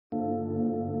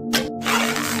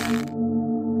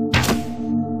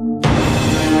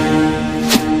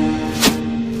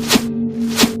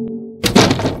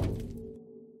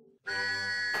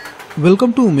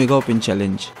Welcome to Omega Open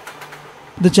Challenge.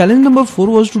 The challenge number 4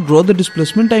 was to draw the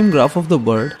displacement time graph of the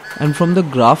bird and from the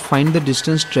graph find the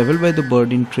distance traveled by the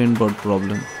bird in train bird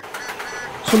problem.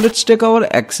 So let's take our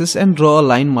axis and draw a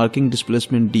line marking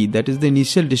displacement d, that is the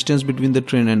initial distance between the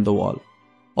train and the wall.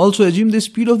 Also assume the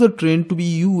speed of the train to be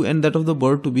u and that of the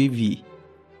bird to be v.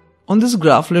 On this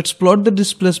graph, let's plot the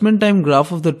displacement time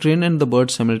graph of the train and the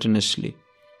bird simultaneously.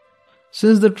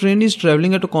 Since the train is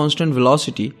traveling at a constant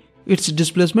velocity, its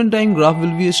displacement time graph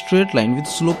will be a straight line with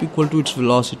slope equal to its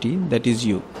velocity, that is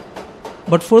u.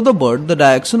 But for the bird, the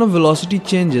direction of velocity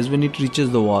changes when it reaches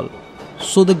the wall.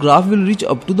 So the graph will reach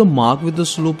up to the mark with the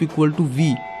slope equal to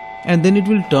v and then it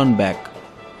will turn back.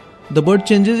 The bird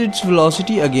changes its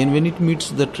velocity again when it meets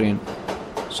the train.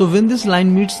 So when this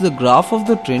line meets the graph of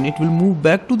the train, it will move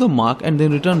back to the mark and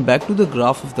then return back to the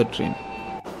graph of the train.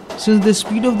 Since the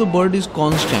speed of the bird is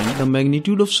constant, the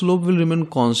magnitude of slope will remain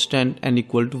constant and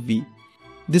equal to v.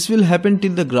 This will happen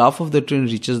till the graph of the train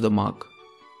reaches the mark.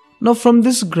 Now from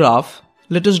this graph,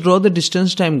 let us draw the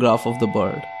distance time graph of the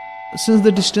bird. Since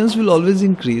the distance will always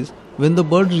increase, when the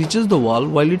bird reaches the wall,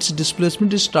 while its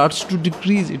displacement starts to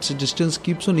decrease, its distance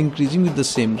keeps on increasing with the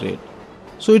same rate.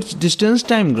 So its distance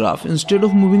time graph, instead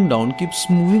of moving down, keeps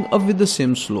moving up with the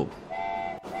same slope.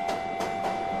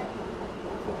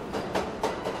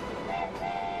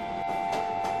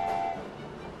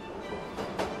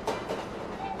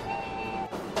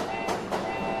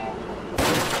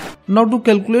 Now to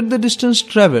calculate the distance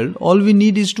travelled, all we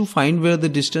need is to find where the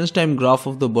distance time graph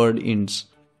of the bird ends.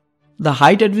 The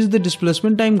height at which the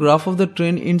displacement time graph of the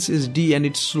train ends is d and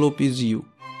its slope is u.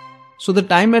 So the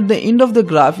time at the end of the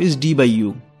graph is d by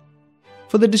u.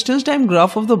 For the distance time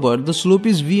graph of the bird, the slope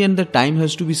is v and the time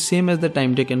has to be same as the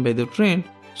time taken by the train.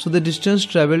 So the distance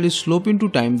travelled is slope into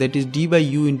time, that is d by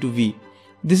u into v.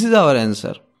 This is our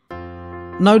answer.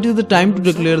 Now it is the time to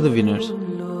declare the winners.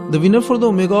 The winner for the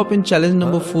Omega Open Challenge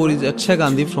number 4 is Akshay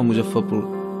Gandhi from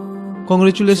Muzaffarpur.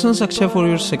 Congratulations Akshay for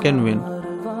your second win.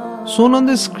 Shown on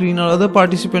the screen are other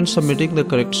participants submitting the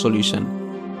correct solution.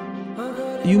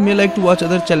 You may like to watch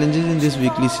other challenges in this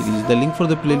weekly series. The link for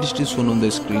the playlist is shown on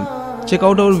the screen. Check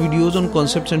out our videos on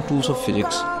concepts and tools of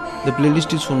physics. The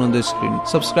playlist is shown on the screen.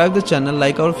 Subscribe the channel,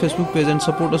 like our Facebook page and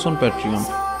support us on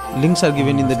Patreon. Links are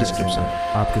given in the description.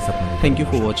 Thank you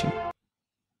for watching.